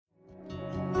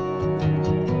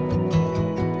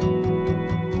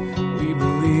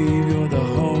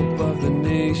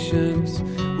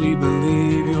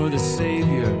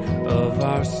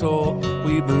soul.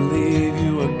 We believe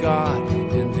you are God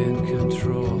and in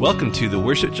control. Welcome to the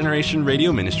Worship Generation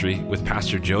Radio Ministry with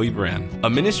Pastor Joey Brand, a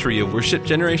ministry of Worship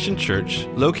Generation Church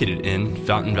located in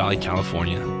Fountain Valley,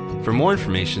 California. For more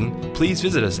information, please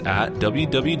visit us at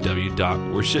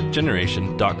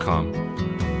www.worshipgeneration.com. We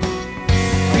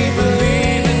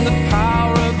believe in the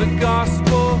power of the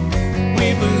gospel.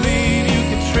 We believe you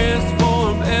can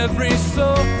transform every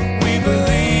soul. We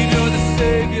believe you're the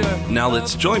Savior. Now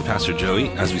let's join Pastor Joey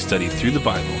as we study through the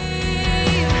Bible.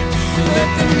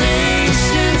 Let the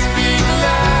nations be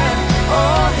glad,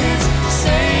 all his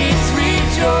saints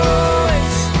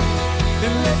rejoice,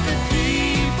 and let the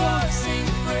people sing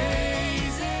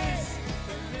praises.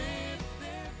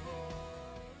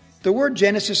 The word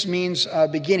Genesis means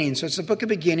beginning, so it's the book of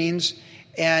beginnings,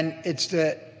 and it's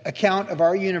the account of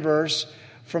our universe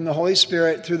from the Holy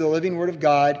Spirit through the living Word of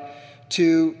God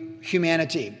to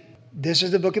humanity. This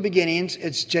is the book of beginnings.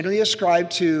 It's generally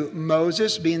ascribed to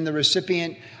Moses being the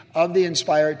recipient of the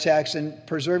inspired text and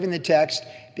preserving the text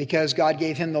because God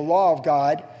gave him the law of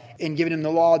God. In giving him the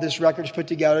law, this record is put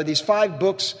together. These 5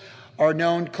 books are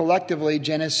known collectively,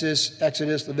 Genesis,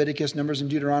 Exodus, Leviticus, Numbers, and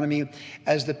Deuteronomy,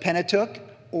 as the Pentateuch,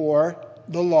 or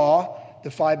the law,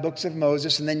 the 5 books of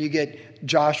Moses. And then you get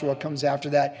Joshua comes after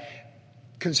that,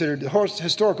 considered the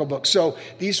historical book. So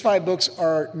these 5 books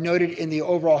are noted in the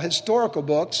overall historical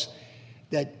books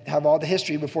that have all the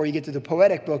history before you get to the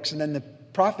poetic books and then the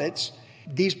prophets.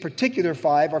 These particular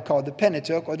 5 are called the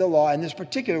Pentateuch, or the law, and this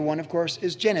particular one, of course,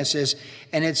 is Genesis,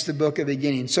 and it's the book of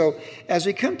beginning. So as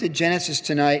we come to Genesis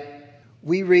tonight,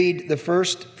 we read the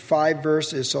first 5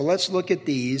 verses. So let's look at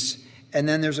these, and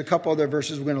then there's a couple other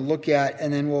verses we're going to look at,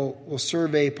 and then we'll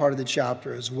survey part of the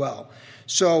chapter as well.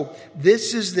 So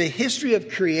this is the history of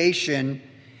creation,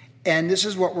 and this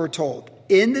is what we're told.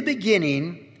 In the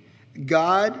beginning,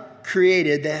 God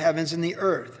created the heavens and the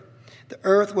earth. The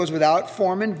earth was without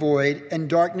form and void, and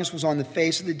darkness was on the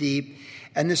face of the deep,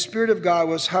 and the Spirit of God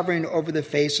was hovering over the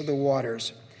face of the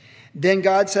waters. Then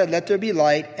God said, "Let there be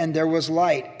light," and there was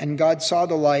light. And God saw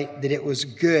the light, that it was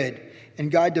good.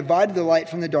 And God divided the light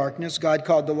from the darkness. God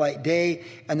called the light day,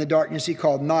 and the darkness he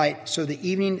called night. So the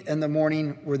evening and the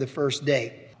morning were the first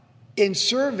day. In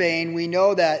surveying, we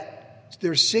know that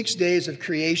there's 6 days of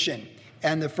creation.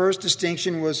 And the first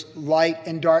distinction was light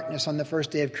and darkness on the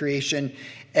first day of creation.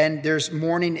 And there's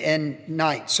morning and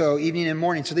night, so evening and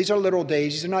morning. So these are literal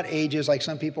days. These are not ages like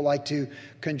some people like to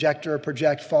conjecture or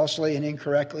project falsely and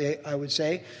incorrectly, I would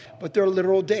say. But they're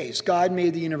literal days. God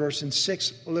made the universe in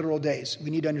 6 literal days.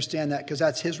 We need to understand that because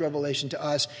that's his revelation to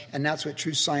us, and that's what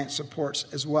true science supports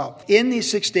as well. In these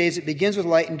 6 days, it begins with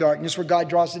light and darkness where God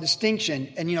draws the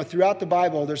distinction. And, throughout the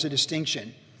Bible, there's a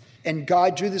distinction. And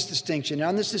God drew this distinction. And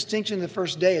on this distinction, the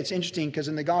first day, it's interesting because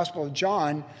in the Gospel of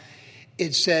John,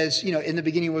 it says, in the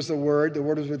beginning was the Word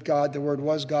was with God, the Word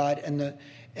was God,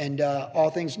 and all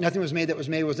things, nothing was made that was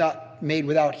not made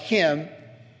without him,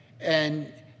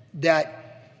 and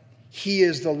that he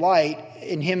is the light,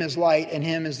 in him is light, and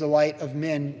him is the light of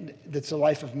men, that's the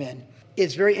life of men.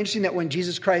 It's very interesting that when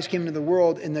Jesus Christ came into the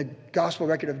world in the Gospel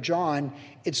record of John,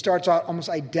 it starts out almost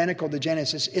identical to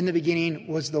Genesis. In the beginning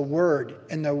was the Word,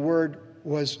 and the Word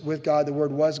was with God, the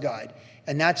Word was God.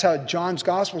 And that's how John's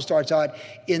Gospel starts out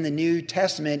in the New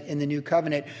Testament, in the New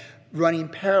Covenant, running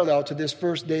parallel to this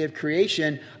first day of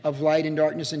creation of light and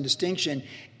darkness and distinction.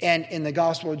 And in the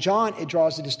Gospel of John, it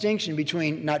draws the distinction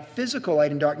between not physical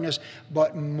light and darkness,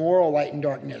 but moral light and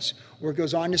darkness, where it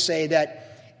goes on to say that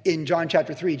in John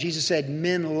chapter 3, Jesus said,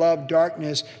 men love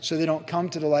darkness so they don't come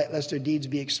to the light lest their deeds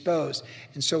be exposed.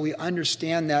 And so we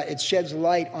understand that it sheds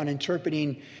light on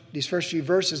interpreting these first few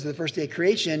verses of the first day of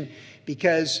creation,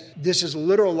 because this is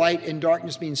literal light and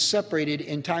darkness being separated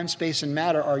in time, space, and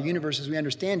matter, our universe as we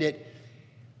understand it.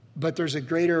 But there's a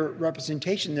greater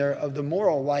representation there of the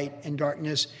moral light and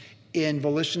darkness in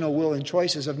volitional will and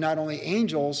choices of not only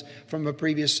angels from a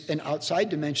previous and outside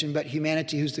dimension, but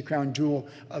humanity, who's the crown jewel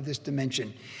of this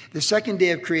dimension. The second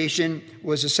day of creation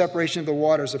was the separation of the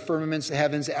waters, the firmaments, the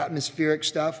heavens, the atmospheric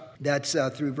stuff. That's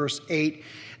through verse 8.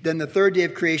 Then the third day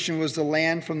of creation was the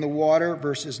land from the water,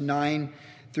 verses 9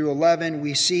 through 11.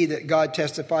 We see that God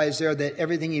testifies there that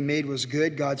everything he made was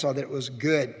good. God saw that it was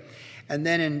good. And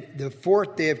then in the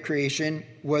fourth day of creation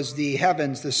was the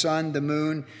heavens, the sun, the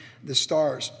moon, the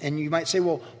stars. And you might say,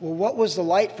 well, what was the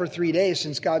light for 3 days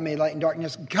since God made light and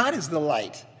darkness? God is the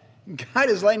light. God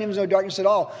is light and there is no darkness at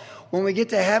all. When we get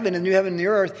to heaven, the new heaven and the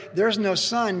earth, there's no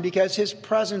sun because his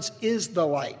presence is the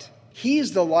light.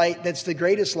 He's the light that's the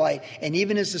greatest light. And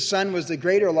even as the sun was the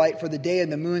greater light for the day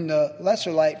and the moon the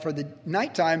lesser light for the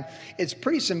nighttime, it's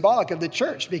pretty symbolic of the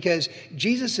church because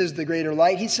Jesus is the greater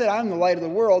light. He said, I'm the light of the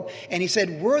world. And he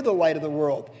said, we're the light of the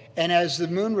world. And as the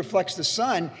moon reflects the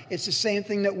sun, it's the same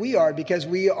thing that we are because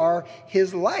we are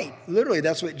his light. Literally,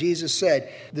 that's what Jesus said.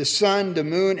 The sun, the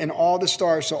moon, and all the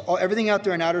stars. So everything out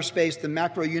there in outer space, the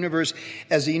macro universe,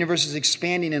 as the universe is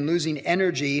expanding and losing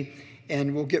energy,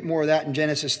 and we'll get more of that in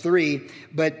Genesis 3,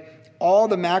 but all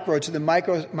the macro to the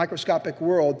microscopic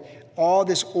world, all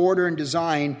this order and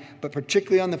design, but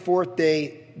particularly on the fourth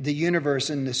day, the universe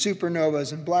and the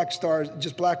supernovas and black stars,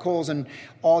 just black holes and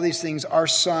all these things, our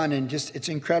sun, and just it's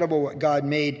incredible what God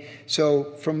made.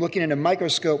 So from looking at a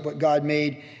microscope, what God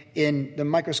made in the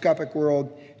microscopic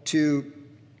world to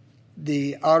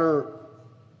the outer,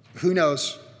 who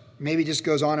knows, maybe it just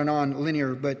goes on and on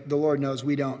linear, but the Lord knows,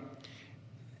 we don't.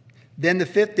 Then the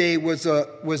fifth day was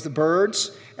the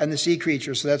birds and the sea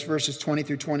creatures. So that's verses 20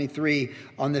 through 23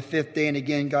 on the fifth day. And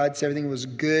again, God said everything was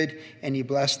good and he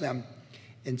blessed them.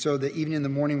 And so the evening and the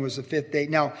morning was the fifth day.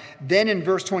 Now, then in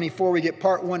verse 24, we get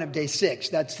part one of day 6.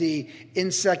 That's the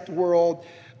insect world,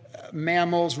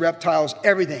 mammals, reptiles,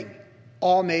 everything,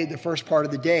 all made the first part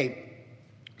of the day.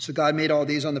 So God made all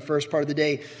these on the first part of the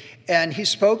day. And he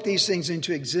spoke these things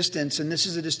into existence. And this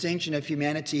is a distinction of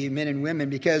humanity, men and women,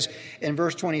 because in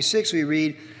verse 26 we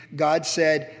read, God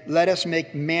said, let us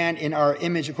make man in our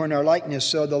image according to our likeness.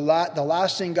 So the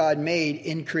last thing God made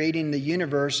in creating the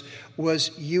universe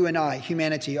was you and I,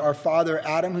 humanity. Our father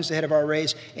Adam, who's the head of our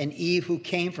race, and Eve, who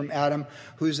came from Adam,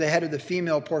 who's the head of the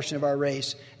female portion of our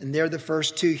race. And they're the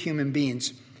first two human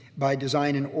beings by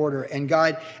design and order. And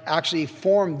God actually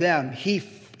formed them.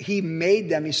 He made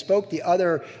them. He spoke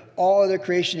all other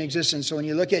creation in existence. So when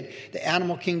you look at the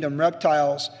animal kingdom,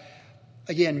 reptiles,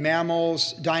 again,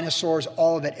 mammals, dinosaurs,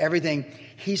 all of it, everything,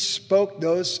 he spoke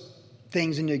those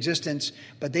things into existence,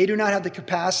 but they do not have the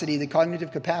capacity, the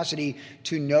cognitive capacity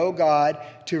to know God,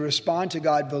 to respond to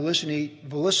God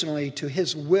volitionally to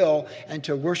his will, and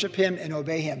to worship him and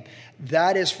obey him.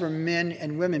 That is for men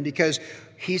and women, because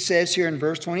he says here in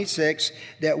verse 26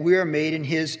 that we are made in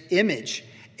his image.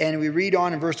 And we read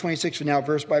on in verse 26 now,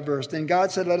 verse by verse. Then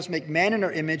God said, let us make man in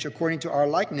our image according to our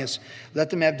likeness. Let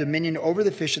them have dominion over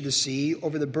the fish of the sea,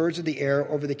 over the birds of the air,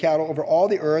 over the cattle, over all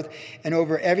the earth, and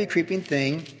over every creeping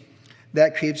thing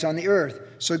that creeps on the earth.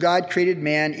 So God created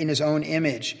man in his own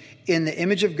image. In the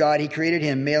image of God, he created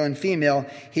him, male and female,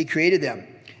 he created them.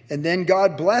 And then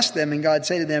God blessed them, and God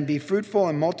said to them, be fruitful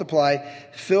and multiply,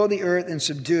 fill the earth and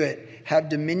subdue it. Have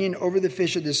dominion over the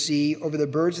fish of the sea, over the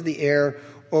birds of the air,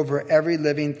 over every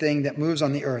living thing that moves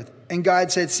on the earth. And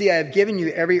God said, see, I have given you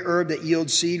every herb that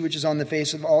yields seed, which is on the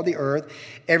face of all the earth.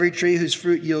 Every tree whose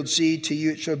fruit yields seed, to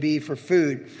you it shall be for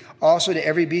food. Also to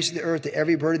every beast of the earth, to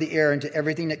every bird of the air, and to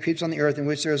everything that creeps on the earth in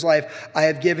which there is life, I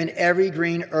have given every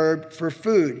green herb for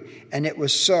food. And it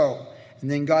was so.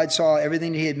 And then God saw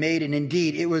everything that he had made, and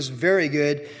indeed it was very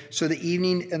good. So the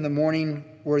evening and the morning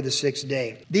were the sixth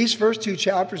day. These first two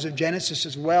chapters of Genesis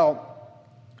as well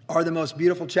are the most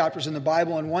beautiful chapters in the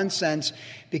Bible in one sense,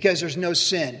 because there's no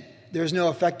sin. There's no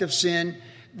effective sin.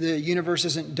 The universe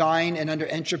isn't dying and under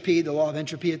entropy, the law of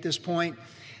entropy at this point.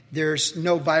 There's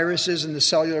no viruses in the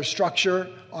cellular structure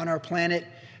on our planet.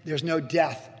 There's no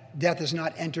death. Death is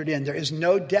not entered in. There is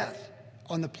no death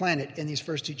on the planet in these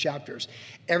first two chapters.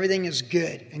 Everything is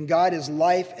good, and God is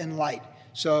life and light.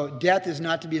 So death is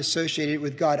not to be associated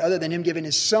with God, other than him giving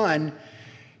his son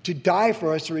to die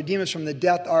for us, to redeem us from the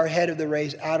death our head of the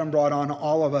race, Adam, brought on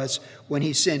all of us when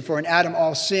he sinned. For in Adam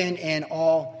all sin and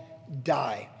all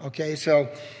die. Okay, so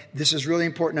this is really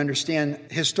important to understand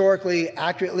historically,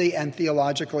 accurately, and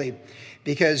theologically,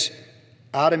 because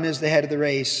Adam is the head of the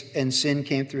race and sin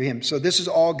came through him. So this is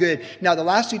all good. Now, the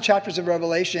last two chapters of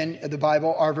Revelation of the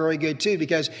Bible are very good too,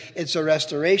 because it's a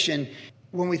restoration.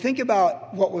 When we think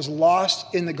about what was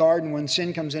lost in the garden when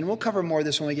sin comes in, we'll cover more of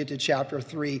this when we get to chapter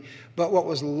 3, but what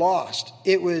was lost,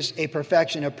 it was a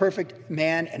perfection, a perfect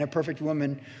man and a perfect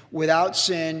woman without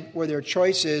sin, where their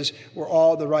choices were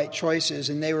all the right choices,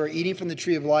 and they were eating from the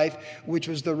tree of life, which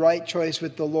was the right choice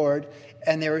with the Lord,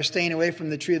 and they were staying away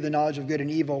from the tree of the knowledge of good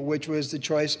and evil, which was the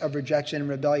choice of rejection and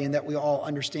rebellion that we all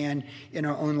understand in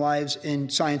our own lives in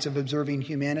science of observing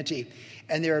humanity.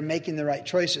 And they were making the right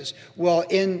choices. Well,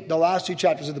 in the last two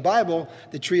chapters of the Bible,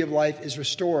 the tree of life is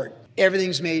restored.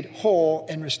 Everything's made whole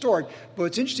and restored. But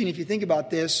it's interesting if you think about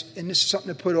this, and this is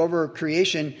something to put over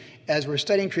creation as we're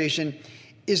studying creation,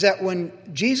 is that when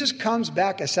Jesus comes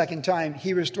back a second time,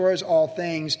 he restores all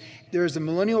things. There's the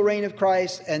millennial reign of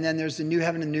Christ, and then there's the new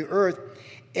heaven and new earth.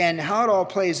 And how it all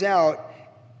plays out,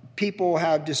 people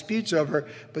have disputes over.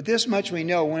 But this much we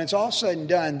know, when it's all said and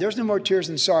done, there's no more tears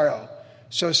and sorrow.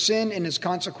 So sin and its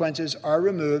consequences are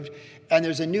removed, and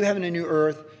there's a new heaven and new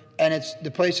earth, and it's the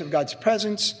place of God's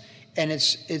presence, and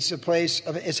it's a place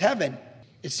of, it's heaven.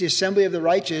 It's the assembly of the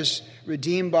righteous,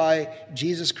 redeemed by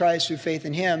Jesus Christ through faith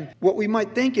in him. What we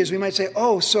might think is, we might say,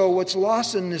 oh, so what's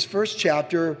lost in this first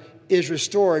chapter is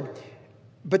restored.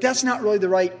 But that's not really the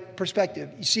right perspective.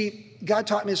 You see, God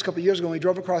taught me this a couple of years ago when we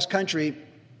drove across country.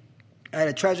 I had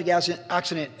a tragic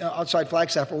accident outside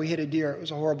Flagstaff where we hit a deer. It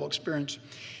was a horrible experience.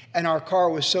 And our car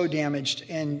was so damaged,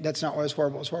 and that's not why it was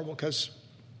horrible. It was horrible because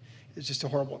it's just a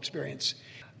horrible experience.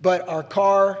 But our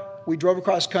car, we drove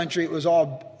across country. It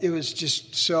was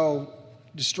just so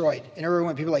destroyed. And everyone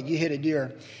went, people were like, you hit a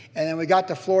deer. And then we got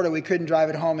to Florida. We couldn't drive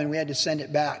it home, and we had to send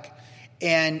it back.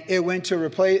 And it went to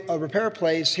a repair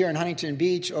place here in Huntington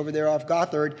Beach over there off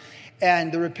Gothard.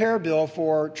 And the repair bill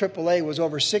for AAA was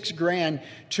over $6,000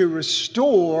 to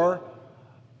restore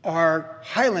our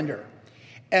Highlander.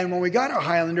 And when we got our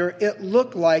Highlander, it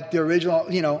looked like the original,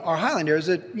 our Highlander is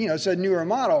it's a newer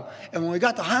model. And when we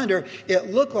got the Highlander,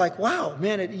 it looked like, wow,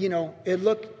 man, it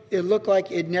looked like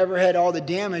it never had all the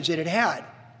damage that it had.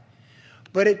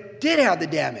 But it did have the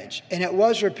damage, and it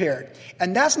was repaired.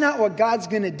 And that's not what God's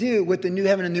going to do with the new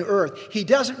heaven and new earth. He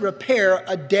doesn't repair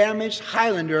a damaged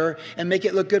Highlander and make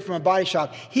it look good from a body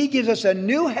shop. He gives us a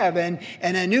new heaven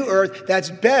and a new earth that's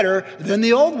better than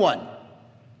the old one.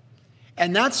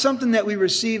 And that's something that we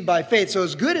receive by faith. So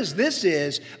as good as this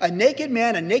is, a naked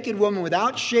man, a naked woman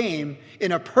without shame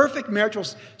in a perfect marital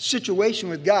situation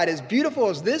with God, as beautiful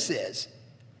as this is,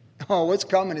 what's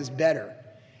coming is better.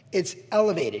 It's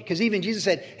elevated. Because even Jesus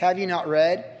said, have you not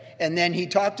read? And then he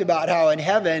talked about how in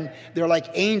heaven they're like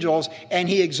angels, and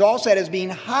he exalts that as being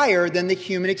higher than the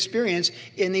human experience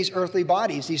in these earthly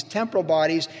bodies, these temporal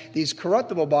bodies, these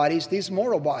corruptible bodies, these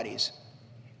mortal bodies.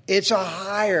 It's a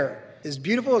higher. As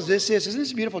beautiful as this is, isn't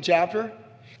this a beautiful chapter?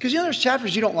 Because there's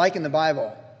chapters you don't like in the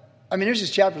Bible. I mean, there's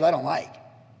just chapters I don't like.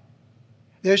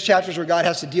 There's chapters where God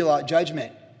has to deal out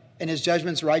judgment, and his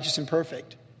judgment's righteous and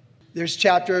perfect. There's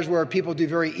chapters where people do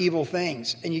very evil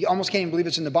things, and you almost can't even believe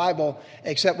it's in the Bible,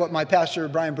 except what my pastor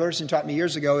Brian Broderson taught me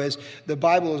years ago is the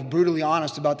Bible is brutally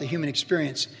honest about the human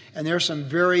experience. And there are some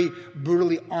very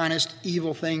brutally honest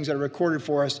evil things that are recorded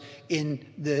for us in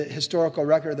the historical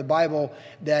record of the Bible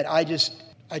that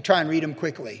I try and read them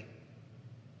quickly.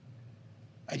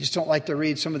 I just don't like to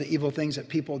read some of the evil things that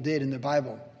people did in the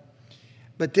Bible.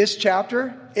 But this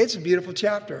chapter, it's a beautiful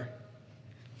chapter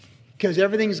because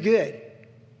everything's good.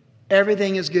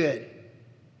 Everything is good.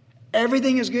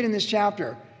 Everything is good in this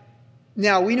chapter.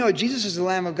 Now, we know Jesus is the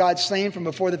Lamb of God slain from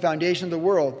before the foundation of the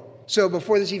world. So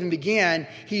before this even began,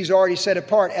 he's already set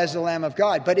apart as the Lamb of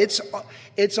God. But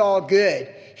it's all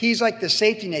good. He's like the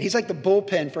safety net. He's like the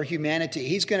bullpen for humanity.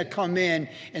 He's going to come in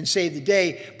and save the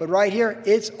day. But right here,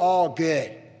 it's all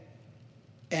good.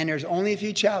 And there's only a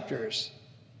few chapters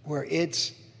where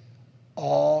it's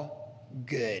all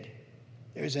good.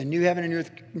 There's a new heaven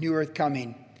and new earth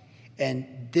coming.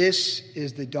 And this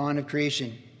is the dawn of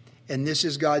creation. And this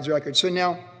is God's record. So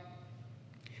now,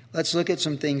 let's look at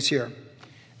some things here.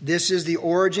 This is the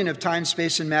origin of time,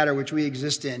 space, and matter which we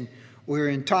exist in. We are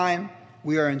in time,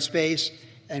 we are in space,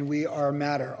 and we are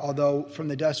matter. Although from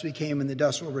the dust we came and the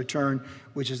dust will return,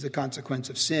 which is the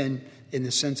consequence of sin in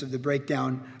the sense of the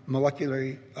breakdown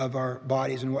molecularly of our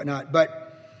bodies and whatnot.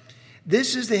 But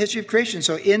this is the history of creation.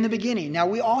 So in the beginning, now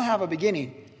we all have a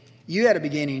beginning. You had a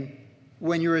beginning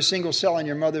when you were a single cell in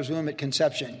your mother's womb at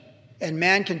conception. And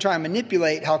man can try and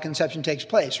manipulate how conception takes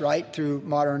place, right? Through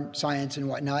modern science and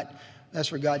whatnot. That's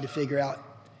for God to figure out.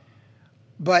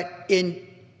 But in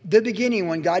the beginning,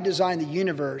 when God designed the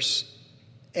universe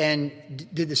and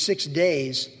did the 6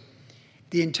 days,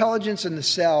 the intelligence in the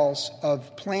cells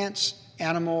of plants,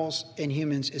 animals, and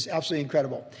humans is absolutely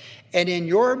incredible. And in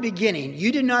your beginning,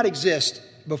 you did not exist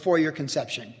before your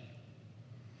conception.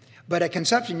 But at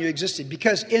conception, you existed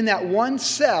because in that one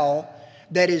cell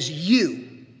that is you,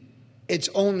 it's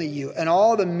only you. And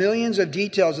all the millions of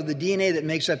details of the DNA that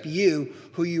makes up you,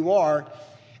 who you are,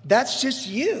 that's just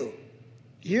you.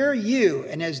 You're you.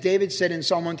 And as David said in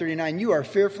Psalm 139, you are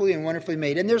fearfully and wonderfully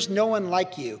made. And there's no one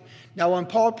like you. Now, when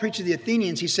Paul preached to the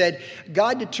Athenians, he said,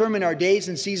 God determined our days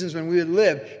and seasons when we would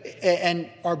live and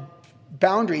our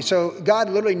boundary. So God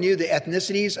literally knew the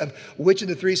ethnicities of which of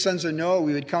the 3 sons of Noah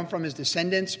we would come from as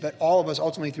descendants, but all of us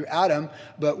ultimately through Adam,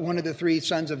 but one of the 3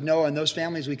 sons of Noah and those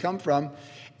families we come from.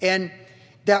 And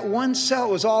that one cell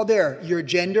was all there. Your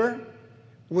gender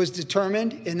was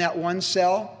determined in that one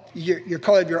cell. your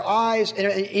color of your eyes,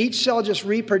 and each cell just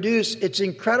reproduce. It's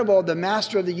incredible, the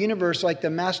master of the universe, like the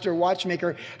master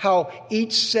watchmaker, how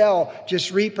each cell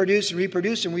just reproduce.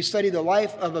 And we study the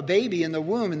life of a baby in the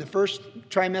womb in the first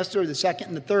trimester, the second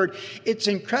and the third. It's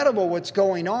incredible what's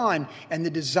going on, and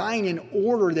the design and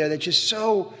order there that's just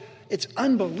so, it's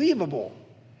unbelievable.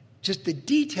 Just the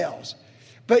details.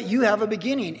 But you have a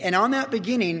beginning, and on that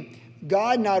beginning,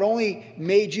 God not only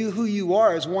made you who you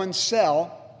are as one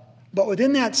cell, but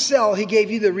within that cell, he gave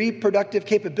you the reproductive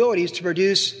capabilities to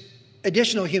produce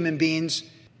additional human beings,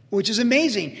 which is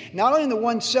amazing. Not only in the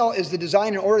one cell is the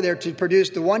design and order there to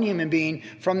produce the one human being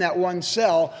from that one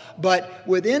cell, but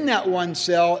within that one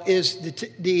cell is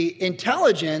the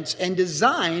intelligence and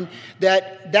design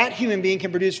that human being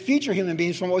can produce future human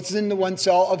beings from what's in the one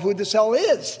cell of who the cell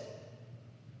is.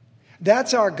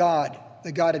 That's our God,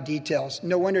 the God of details.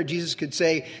 No wonder Jesus could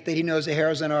say that he knows the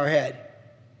hairs on our head.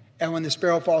 And when the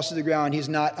sparrow falls to the ground, he's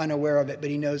not unaware of it, but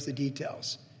he knows the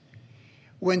details.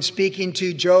 When speaking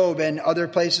to Job and other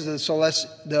places of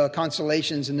the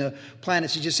constellations and the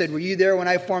planets, he just said, were you there when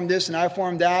I formed this and I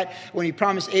formed that? When he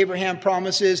promised Abraham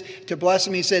promises to bless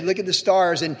him, he said, look at the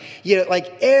stars. And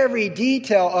like every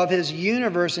detail of his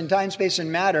universe in time, space,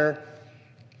 and matter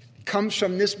comes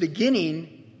from this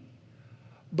beginning.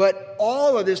 But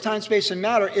all of this time, space, and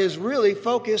matter is really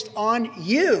focused on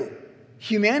you,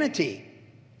 humanity.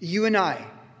 You and I.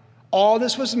 All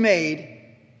this was made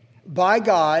by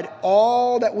God,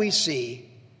 all that we see,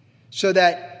 so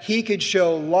that he could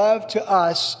show love to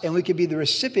us and we could be the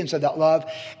recipients of that love,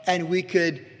 and we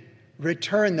could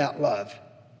return that love,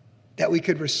 that we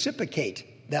could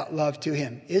reciprocate that love to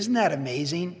him. Isn't that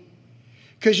amazing?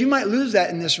 Because you might lose that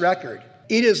in this record.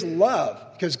 It is love,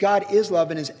 because God is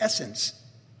love in his essence,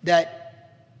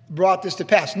 that brought this to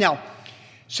pass. Now,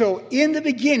 so in the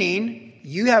beginning,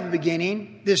 you have a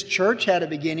beginning. This church had a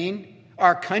beginning.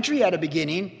 Our country had a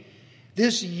beginning.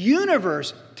 This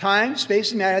universe, time,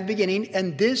 space, and matter had a beginning.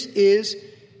 And this is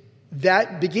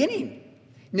that beginning.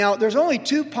 Now, there's only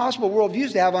two possible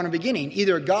worldviews to have on a beginning.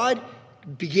 Either God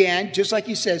began, just like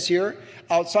he says here,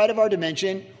 outside of our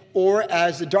dimension, or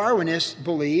as the Darwinists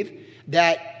believe,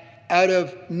 that out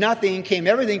of nothing came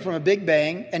everything from a big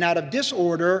bang, and out of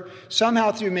disorder,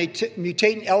 somehow through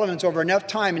mutating elements over enough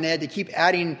time, and they had to keep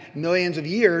adding millions of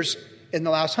years in the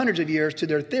last hundreds of years to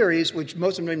their theories, which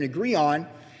most of them don't even agree on,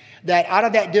 that out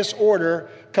of that disorder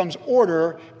comes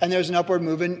order, and there's an upward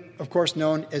movement, of course,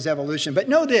 known as evolution. But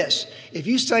know this, if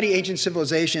you study ancient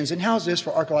civilizations, and how's this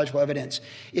for archaeological evidence?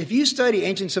 If you study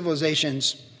ancient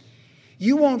civilizations,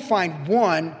 you won't find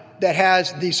one that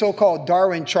has the so-called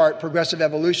Darwin chart, progressive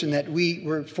evolution, that we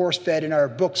were force-fed in our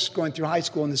books going through high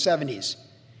school in the 70s.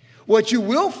 What you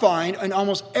will find in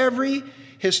almost every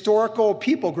historical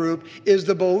people group is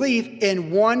the belief in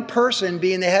one person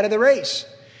being the head of the race.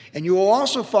 And you will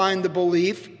also find the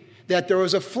belief that there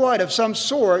was a flood of some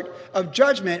sort of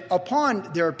judgment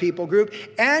upon their people group.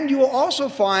 And you will also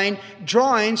find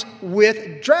drawings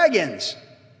with dragons.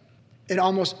 In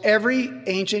almost every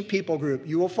ancient people group,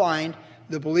 you will find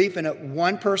the belief in a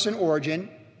one-person origin,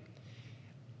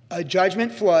 a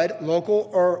judgment flood, local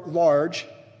or large,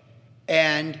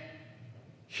 and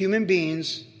human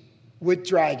beings with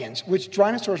dragons, which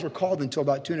dinosaurs were called until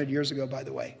about 200 years ago, by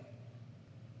the way.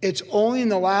 It's only in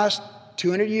the last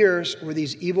 200 years where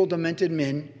these evil, demented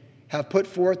men have put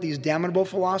forth these damnable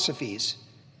philosophies,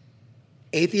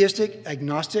 atheistic,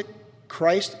 agnostic,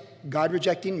 Christ,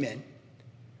 God-rejecting men,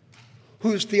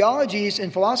 whose theologies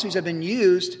and philosophies have been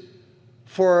used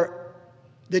for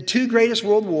the two greatest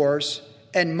world wars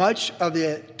and much of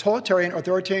the totalitarian,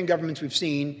 authoritarian governments we've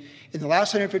seen in the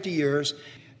last 150 years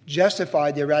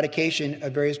justified the eradication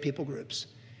of various people groups.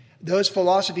 Those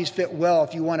philosophies fit well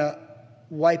if you want to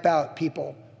wipe out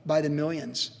people by the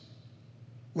millions,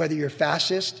 whether you're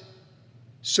fascist,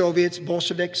 Soviets,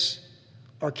 Bolsheviks,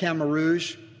 or Khmer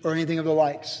Rouge, or anything of the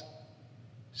likes.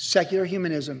 Secular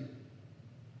humanism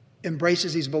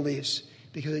embraces these beliefs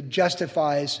because it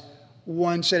justifies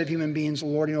one set of human beings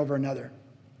lording over another.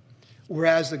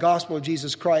 Whereas the gospel of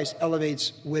Jesus Christ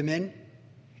elevates women,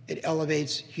 it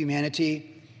elevates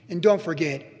humanity. And don't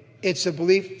forget, it's a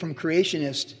belief from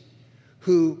creationists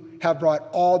who have brought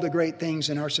all the great things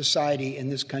in our society in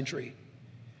this country.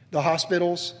 The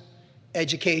hospitals,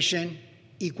 education,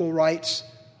 equal rights,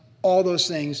 all those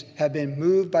things have been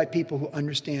moved by people who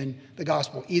understand the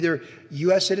gospel, either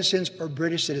U.S. citizens or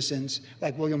British citizens,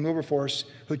 like William Wilberforce,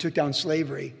 who took down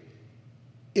slavery.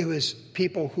 It was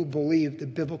people who believed the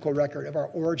biblical record of our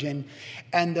origin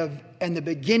and the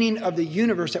beginning of the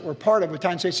universe that we're part of with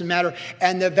time, space, and matter,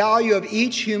 and the value of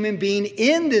each human being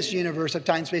in this universe of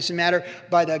time, space, and matter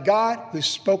by the God who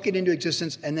spoke it into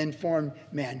existence and then formed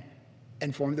man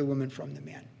and formed the woman from the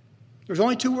man. There's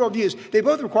only two worldviews. They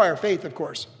both require faith, of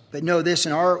course. But know this,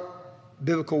 in our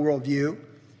biblical worldview,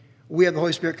 we have the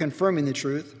Holy Spirit confirming the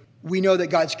truth. We know that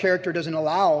God's character doesn't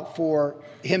allow for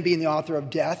him being the author of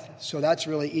death. So that's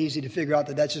really easy to figure out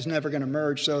that that's just never going to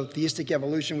merge. So theistic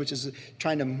evolution, which is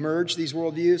trying to merge these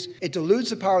worldviews, it dilutes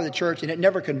the power of the church, and it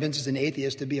never convinces an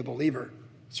atheist to be a believer.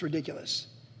 It's ridiculous.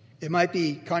 It might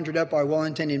be conjured up by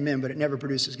well-intending men, but it never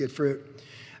produces good fruit.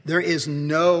 There is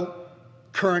no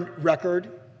current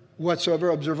record whatsoever,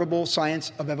 observable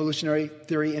science of evolutionary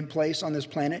theory in place on this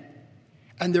planet.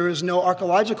 And there is no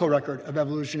archaeological record of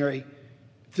evolutionary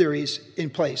theories in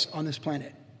place on this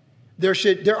planet.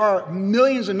 There are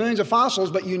millions and millions of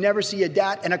fossils, but you never see a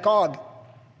dat and a cog.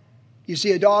 You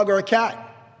see a dog or a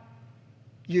cat.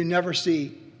 You never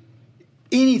see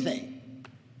anything.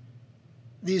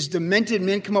 These demented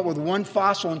men come up with one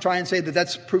fossil and try and say that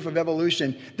that's proof of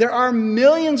evolution. There are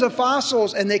millions of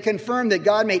fossils, and they confirm that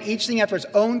God made each thing after its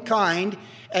own kind,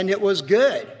 and it was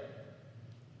good.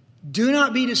 Do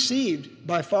not be deceived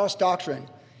by false doctrine.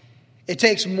 It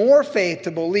takes more faith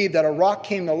to believe that a rock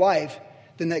came to life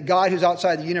than that God who's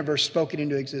outside the universe spoke it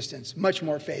into existence. Much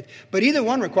more faith. But either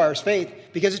one requires faith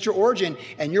because it's your origin,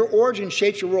 and your origin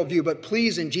shapes your worldview. But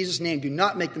please, in Jesus' name, do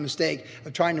not make the mistake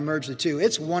of trying to merge the two.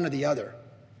 It's one or the other.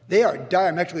 They are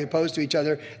diametrically opposed to each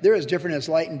other. They're as different as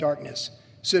light and darkness.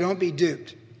 So don't be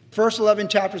duped. First 11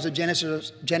 chapters of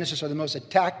Genesis are the most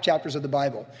attacked chapters of the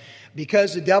Bible.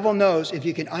 Because the devil knows if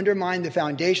you can undermine the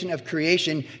foundation of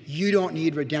creation, you don't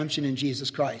need redemption in Jesus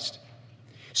Christ.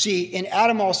 See, in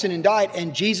Adam all sinned and died,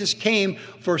 and Jesus came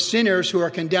for sinners who are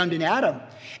condemned in Adam.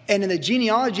 And in the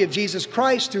genealogy of Jesus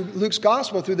Christ through Luke's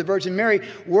gospel, through the Virgin Mary,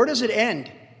 where does it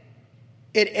end?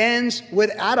 It ends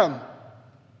with Adam,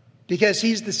 because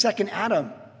he's the second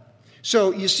Adam.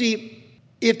 So you see,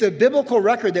 if the biblical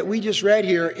record that we just read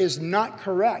here is not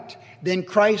correct, then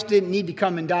Christ didn't need to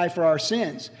come and die for our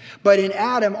sins. But in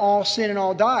Adam, all sin and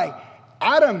all die.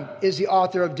 Adam is the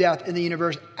author of death in the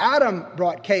universe. Adam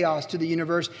brought chaos to the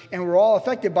universe, and we're all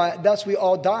affected by it. Thus, we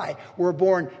all die. We're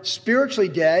born spiritually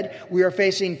dead. We are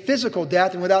facing physical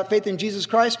death, and without faith in Jesus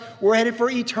Christ, we're headed for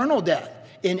eternal death.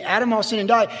 In Adam, all sin and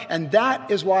died, and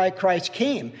that is why Christ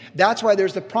came. That's why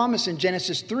there's the promise in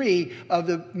Genesis 3 of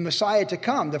the Messiah to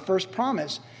come, the first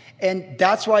promise. And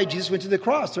that's why Jesus went to the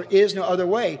cross. There is no other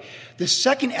way. The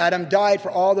second Adam died for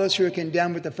all those who are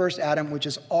condemned with the first Adam, which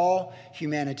is all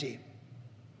humanity.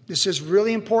 This is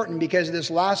really important because of this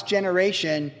last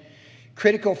generation,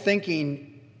 critical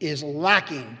thinking is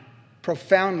lacking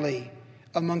profoundly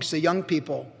amongst the young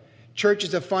people. Church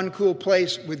is a fun, cool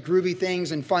place with groovy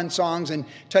things and fun songs and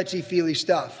touchy-feely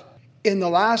stuff. In the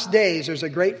last days, there's a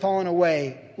great falling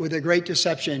away with a great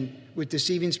deception with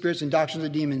deceiving spirits and doctrines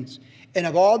of demons. And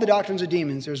of all the doctrines of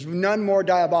demons, there's none more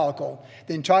diabolical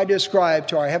than try to ascribe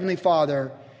to our Heavenly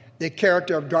Father the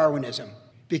character of Darwinism.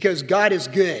 Because God is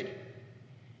good,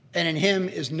 and in him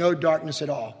is no darkness at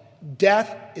all.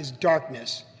 Death is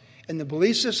darkness. And the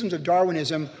belief systems of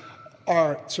Darwinism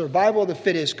are survival of the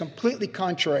fittest, completely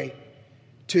contrary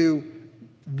to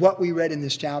what we read in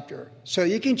this chapter. So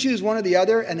you can choose one or the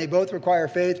other, and they both require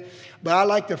faith. But I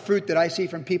like the fruit that I see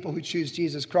from people who choose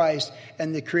Jesus Christ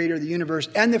and the creator of the universe,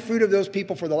 and the fruit of those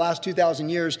people for the last 2,000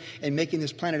 years in making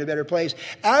this planet a better place,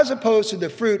 as opposed to the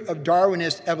fruit of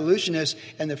Darwinist evolutionists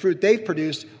and the fruit they've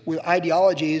produced with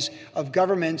ideologies of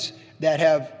governments that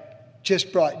have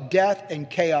just brought death and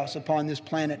chaos upon this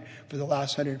planet for the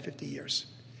last 150 years.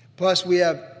 Plus, we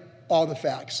have all the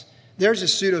facts. Theirs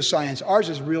is pseudoscience. Ours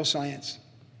is real science.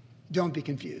 Don't be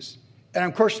confused. And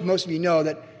of course, most of you know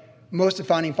that most of the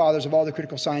founding fathers of all the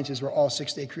critical sciences were all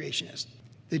six-day creationists.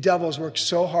 The devil's worked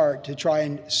so hard to try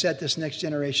and set this next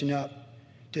generation up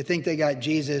to think they got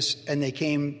Jesus and they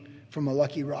came from a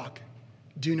lucky rock.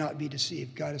 Do not be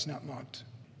deceived. God is not mocked.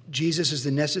 Jesus is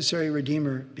the necessary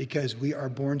Redeemer because we are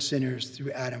born sinners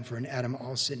through Adam, for in Adam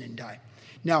all sin and die.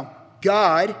 Now,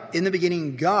 God, in the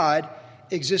beginning, God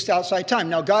exists outside time.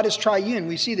 Now, God is triune.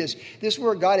 We see this. This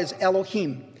word God is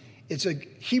Elohim. It's a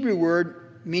Hebrew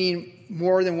word meaning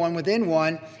more than one within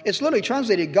one. It's literally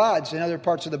translated gods in other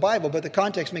parts of the Bible, but the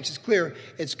context makes it clear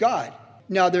it's God.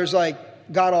 Now, there's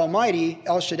like God Almighty,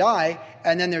 El Shaddai,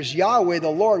 and then there's Yahweh, the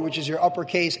Lord, which is your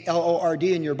uppercase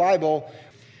L-O-R-D in your Bible.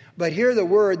 But here the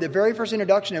word, the very first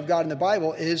introduction of God in the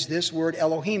Bible is this word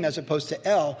Elohim as opposed to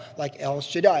El, like El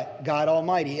Shaddai, God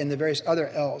Almighty, and the various other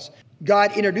L's.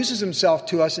 God introduces himself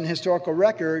to us in historical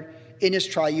record in his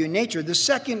triune nature. The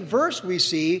second verse we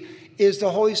see is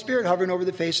the Holy Spirit hovering over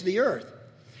the face of the earth.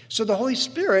 So the Holy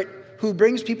Spirit, who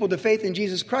brings people to faith in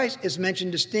Jesus Christ, is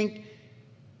mentioned distinct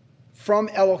from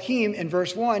Elohim in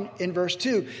verse 1, in verse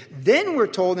 2. Then we're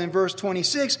told in verse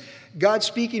 26, God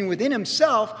speaking within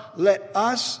himself, let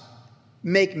us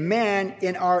make man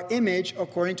in our image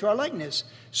according to our likeness.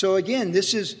 So again,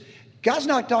 God's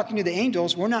not talking to the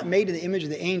angels. We're not made in the image of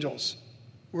the angels.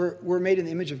 We're made in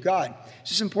the image of God.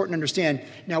 This is important to understand.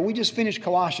 Now, we just finished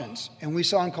Colossians, and we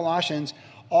saw in Colossians,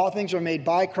 all things are made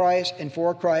by Christ and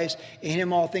for Christ. In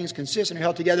him all things consist and are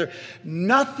held together.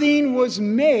 Nothing was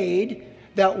made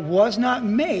that was not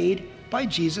made by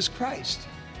Jesus Christ.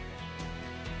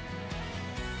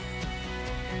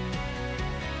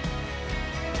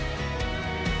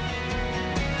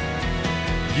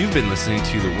 You've been listening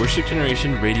to the Worship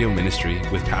Generation Radio Ministry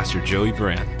with Pastor Joey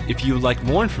Baran. If you would like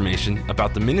more information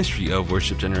about the ministry of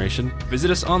Worship Generation, visit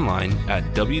us online at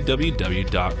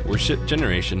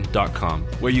www.worshipgeneration.com,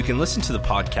 where you can listen to the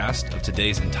podcast of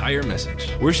today's entire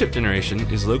message. Worship Generation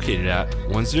is located at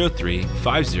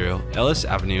 10350 Ellis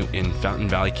Avenue in Fountain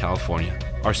Valley, California.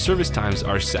 Our service times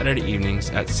are Saturday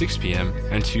evenings at 6 p.m.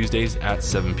 and Tuesdays at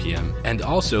 7 p.m. And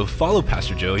also follow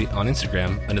Pastor Joey on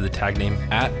Instagram under the tag name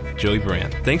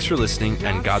 @JoeyBrand. Thanks for listening,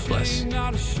 and God bless.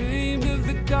 Not ashamed of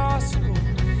the gospel.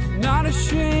 Not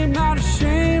ashamed of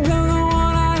the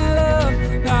one I love.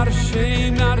 Not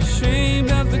ashamed